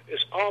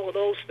 it's all of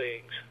those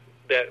things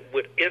that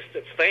with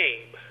instant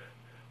fame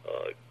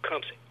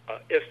comes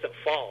instant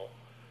fall.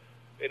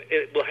 And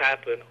it will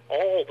happen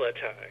all the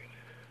time.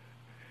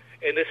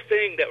 And this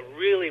thing that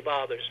really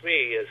bothers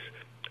me is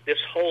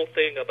this whole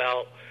thing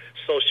about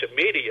social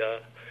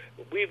media.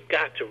 We've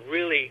got to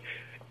really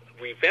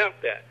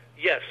revamp that.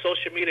 Yes,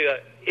 social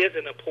media is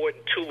an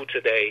important tool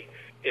today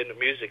in the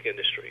music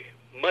industry,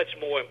 much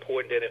more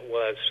important than it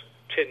was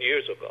 10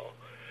 years ago,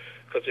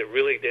 because it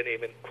really didn't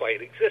even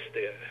quite exist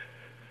then.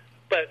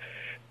 But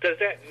does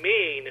that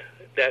mean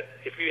that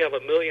if you have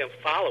 1 million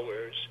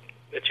followers,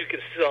 that you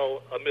can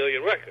sell 1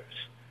 million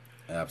records?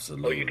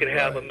 Absolutely. Or you can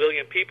have 1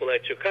 million people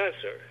at your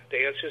concert?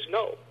 The answer is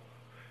no.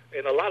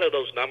 And a lot of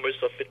those numbers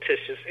are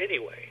fictitious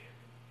anyway.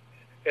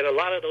 And a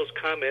lot of those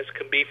comments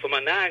can be from a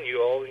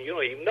 9-year-old, and you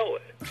don't even know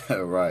it.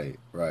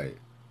 Right.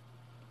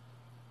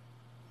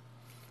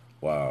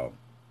 Wow.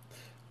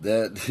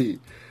 That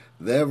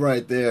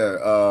right there,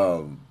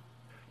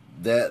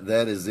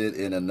 that is it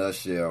in a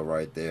nutshell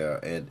right there.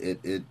 And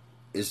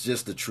it's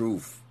just the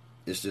truth.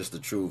 It's just the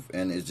truth.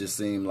 And it just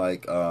seemed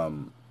like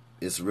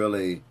it's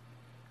really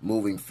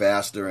moving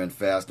faster and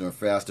faster and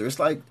faster. It's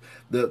like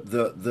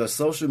the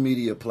social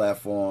media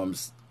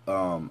platforms,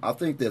 I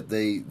think that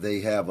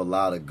they have a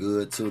lot of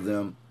good to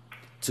them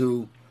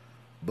too,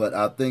 but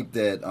I think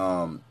that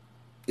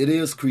it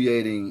is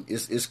creating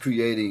it's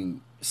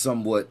creating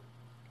somewhat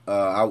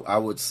I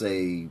would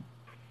say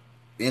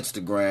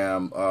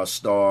Instagram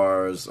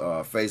stars,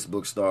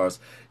 Facebook stars.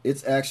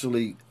 It's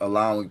actually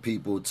allowing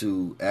people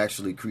to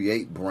actually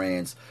create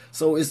brands.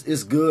 So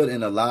it's good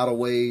in a lot of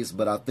ways,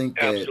 but I think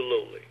that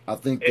absolutely. I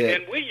think that,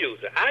 and we use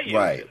it. I use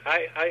right. it.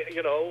 I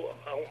you know,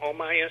 on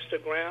my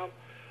Instagram,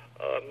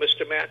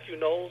 Mr. Matthew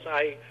Knowles,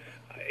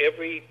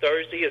 every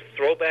Thursday is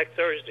Throwback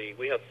Thursday.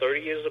 We have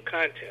 30 years of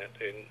content,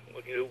 and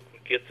you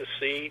get to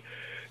see,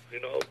 2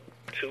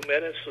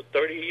 minutes of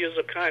 30 years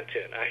of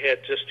content. I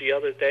had just the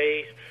other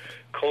day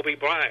Kobe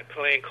Bryant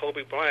playing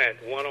Kobe Bryant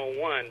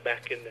one-on-one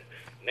back in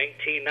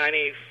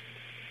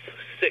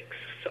 1996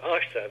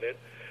 or 7.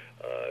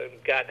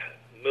 Got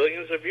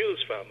millions of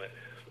views from it.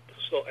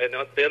 So, and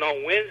then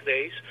on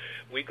Wednesdays,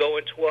 we go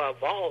into our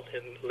vault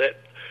and let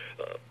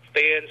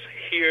fans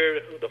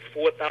hear the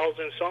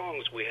 4,000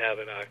 songs we have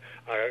in our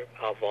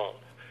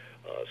vault.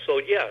 So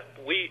yeah,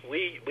 we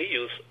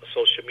use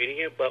social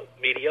media, but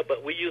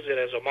we use it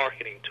as a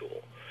marketing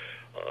tool,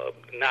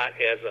 not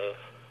as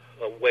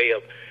a way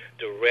of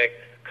direct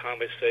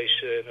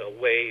conversation, a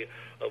way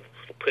of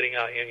putting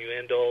out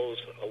innuendos,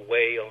 a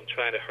way on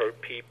trying to hurt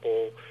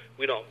people.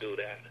 We don't do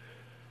that.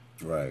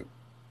 Right.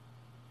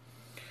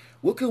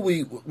 What could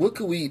we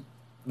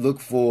look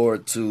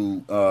forward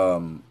to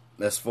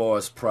as far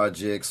as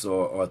projects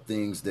or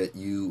things that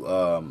you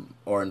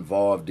are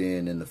involved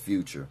in the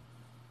future?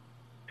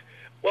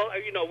 Well,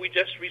 we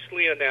just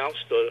recently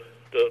announced the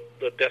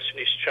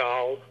Destiny's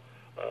Child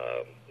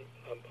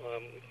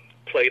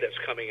play that's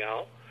coming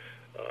out.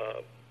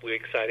 We're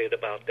excited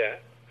about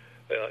that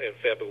in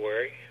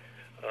February.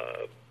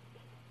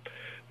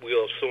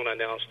 We'll soon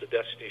announce the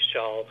Destiny's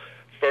Child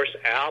first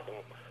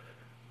album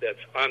that's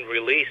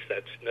unreleased,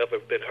 that's never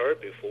been heard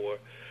before.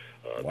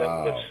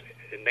 Wow. That was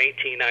in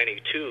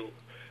 1992.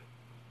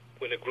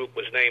 when the group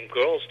was named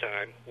Girls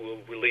Time.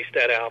 We'll release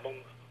that album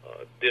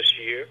this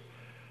year.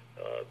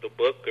 The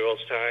book, Girls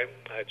Time,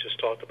 I just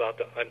talked about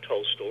the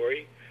untold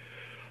story.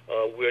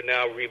 We're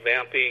now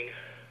revamping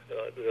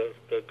the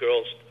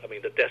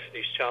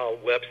Destiny's Child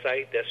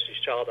website,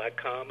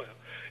 destiny'schild.com.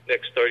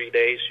 Next 30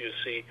 days, you'll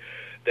see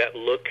that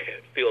look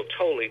and feel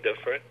totally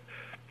different.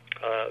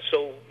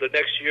 So the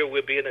next year,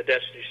 we'll be in the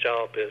Destiny's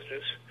Child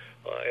business.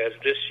 As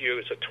this year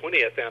is the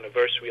 20th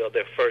anniversary of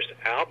their first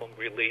album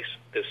release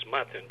this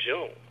month in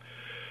June.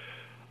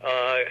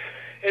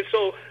 And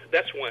so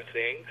that's one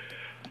thing.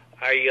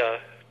 I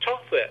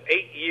taught for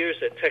 8 years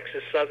at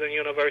Texas Southern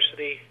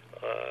University.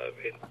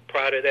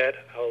 Prior to that,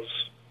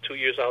 2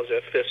 years I was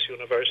at Fisk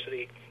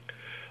University.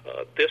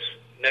 This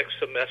next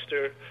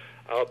semester,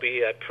 I'll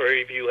be at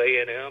Prairie View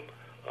A&M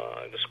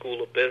in the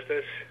School of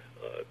Business.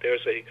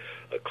 There's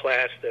a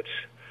class that's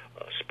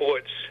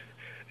sports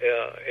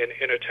and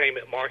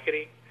entertainment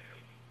marketing.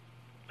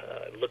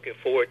 Looking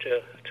forward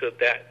to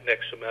that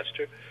next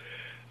semester.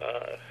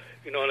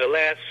 In the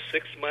last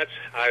 6 months,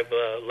 I've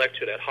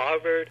lectured at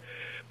Harvard,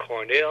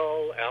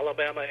 Cornell,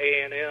 Alabama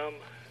A&M,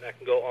 and I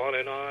can go on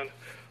and on.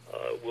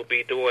 We'll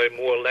be doing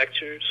more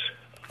lectures.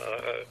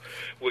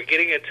 We're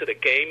getting into the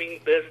gaming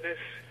business.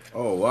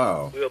 Oh,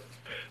 wow.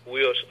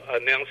 We'll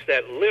announce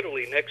that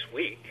literally next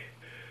week.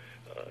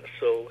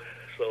 So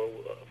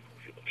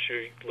I'm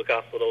sure you look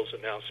out for those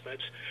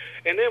announcements.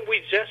 And then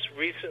we just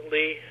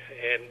recently,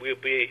 and we'll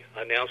be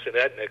announcing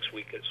that next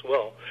week as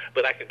well,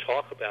 but I can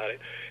talk about it,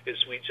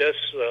 is we just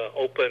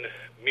opened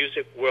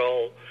Music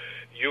World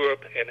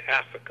Europe and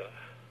Africa.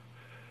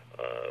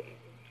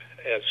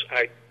 As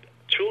I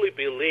truly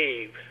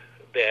believe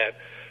that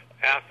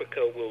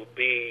Africa will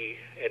be,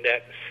 and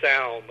that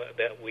sound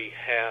that we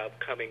have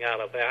coming out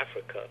of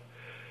Africa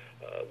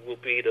will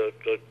be the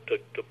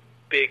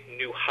big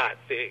new hot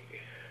thing.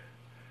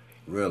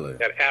 Really?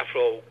 That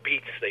Afro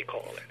beats, they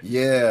call it.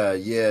 Yeah.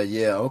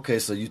 Okay,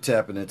 so you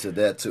tapping into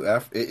that too.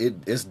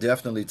 It's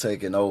definitely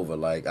taking over.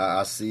 Like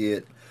I see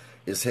it.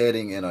 It's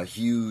heading in a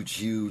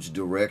huge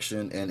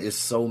direction, and it's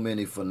so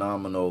many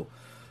phenomenal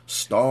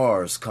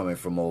stars coming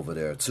from over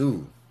there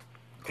too.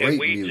 Great and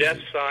we music.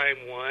 just signed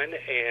one,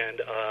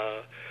 and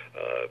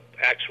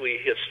actually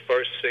his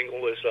first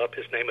single is up.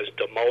 His name is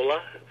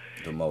Demola.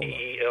 Demola.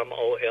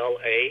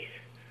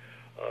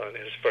 And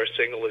his first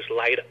single is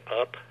Light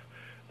Up.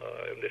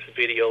 And this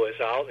video is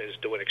out and is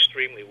doing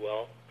extremely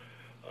well.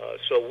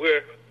 So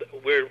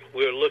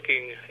we're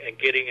looking and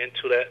getting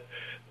into that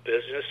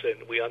business,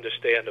 and we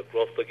understand the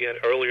growth. Again,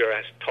 earlier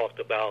I talked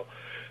about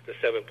the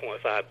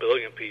 7.5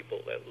 billion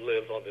people that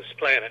live on this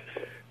planet.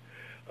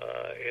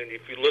 And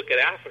if you look at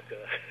Africa,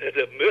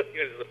 the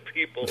millions of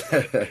people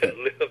that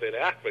live in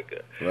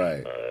Africa.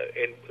 Right.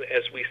 And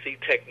as we see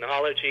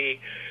technology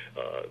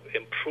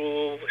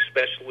improve,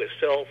 especially with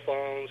cell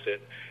phones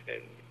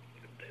and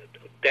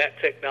that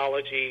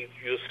technology,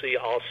 you'll see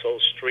also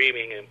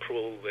streaming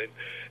improve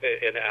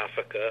in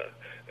Africa,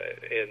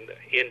 in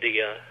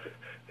India,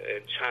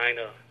 in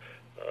China.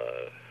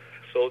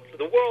 So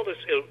the world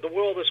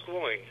is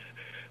growing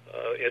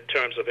in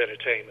terms of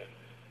entertainment.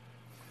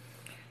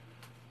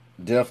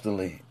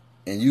 Definitely,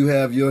 and you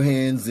have your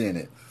hands in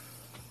it.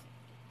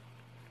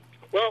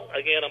 Well,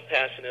 again, I'm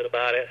passionate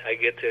about it. I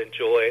get to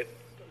enjoy it,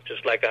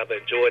 just like I've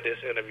enjoyed this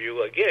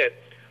interview. Again,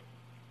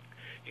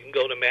 you can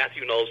go to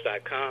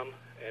MatthewKnowles.com.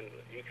 and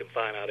you can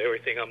find out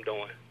everything I'm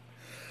doing.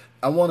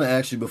 I want to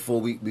ask you before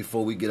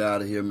we get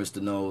out of here,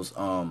 Mr. Knowles.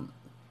 I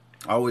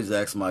always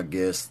ask my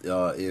guests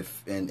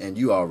if and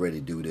you already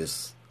do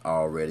this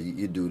already.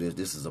 You do this.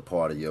 This is a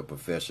part of your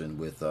profession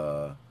with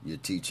your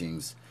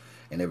teachings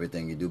and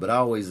everything you do. But I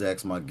always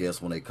ask my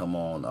guests when they come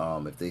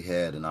on if they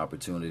had an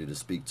opportunity to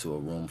speak to a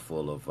room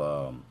full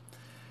of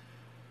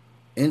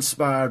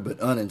inspired but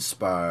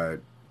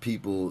uninspired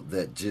people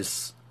that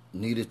just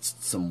needed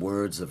some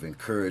words of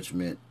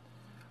encouragement.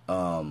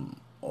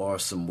 Or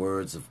some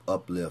words of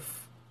uplift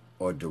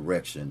or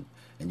direction,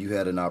 and you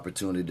had an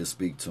opportunity to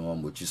speak to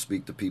them, would you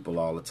speak to people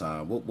all the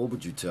time? What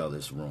would you tell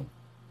this room?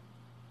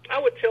 I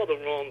would tell the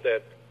room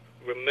that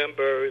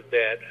remember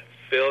that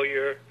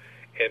failure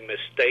and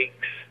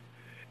mistakes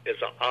is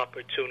an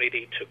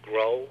opportunity to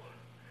grow,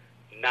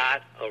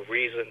 not a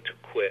reason to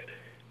quit.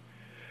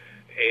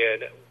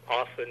 And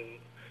often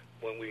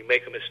when we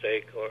make a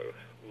mistake or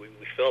we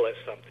fail at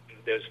something,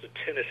 there's the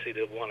tendency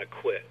to want to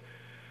quit.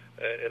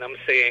 And I'm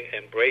saying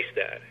embrace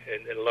that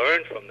and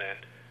learn from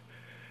that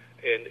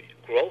and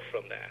grow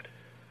from that.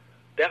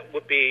 That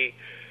would be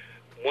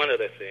one of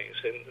the things.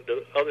 And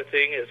the other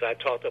thing is I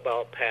talked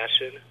about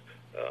passion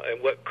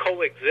and what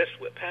coexists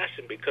with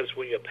passion, because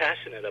when you're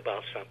passionate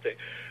about something,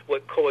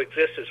 what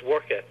coexists is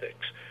work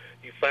ethics.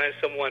 You find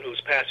someone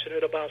who's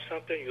passionate about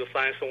something, you'll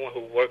find someone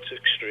who works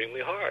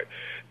extremely hard.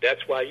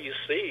 That's why you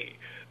see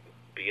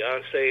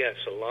Beyonce and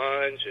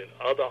Solange and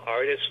other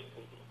artists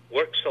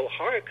work so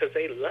hard because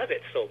they love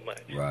it so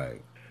much. Right.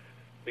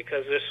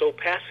 Because they're so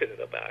passionate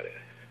about it.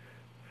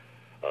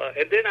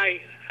 And then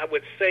I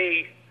would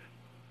say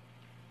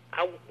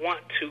I want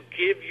to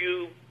give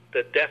you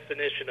the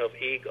definition of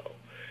ego.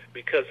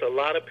 because a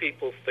lot of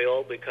people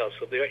fail because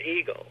of their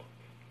ego.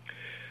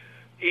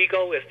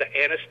 Ego is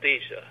the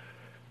anesthesia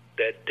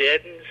that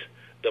deadens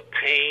the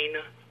pain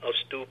of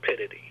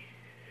stupidity.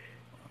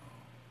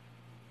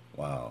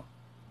 Wow.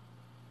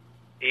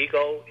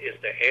 Ego is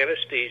the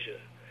anesthesia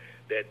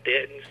that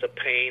deadens the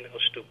pain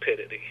of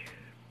stupidity.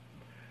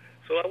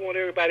 So I want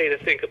everybody to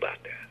think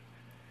about that.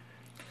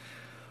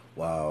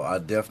 Wow, I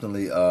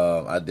definitely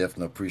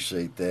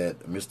appreciate that,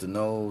 Mr.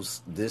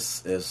 Knowles.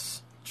 This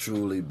has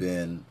truly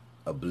been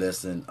a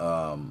blessing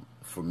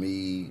for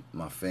me,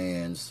 my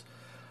fans,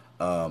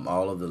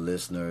 all of the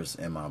listeners,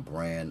 and my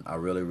brand. I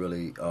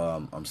really,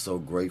 I'm so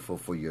grateful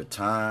for your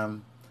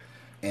time.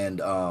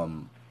 And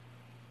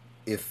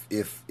if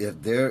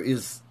there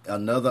is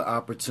another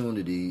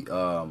opportunity,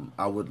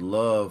 I would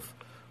love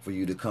for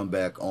you to come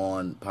back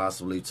on,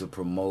 possibly to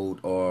promote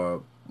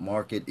or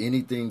market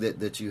anything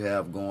that you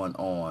have going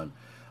on.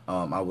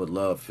 I would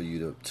love for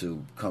you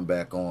to come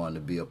back on to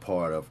be a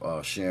part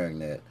of sharing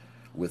that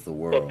with the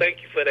world. Well,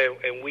 thank you for that,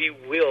 and we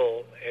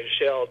will and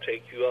shall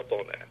take you up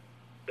on that.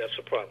 That's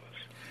a promise.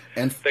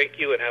 And thank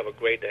you, and have a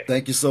great day.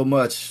 Thank you so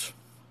much.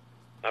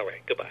 All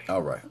right, goodbye.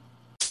 All right.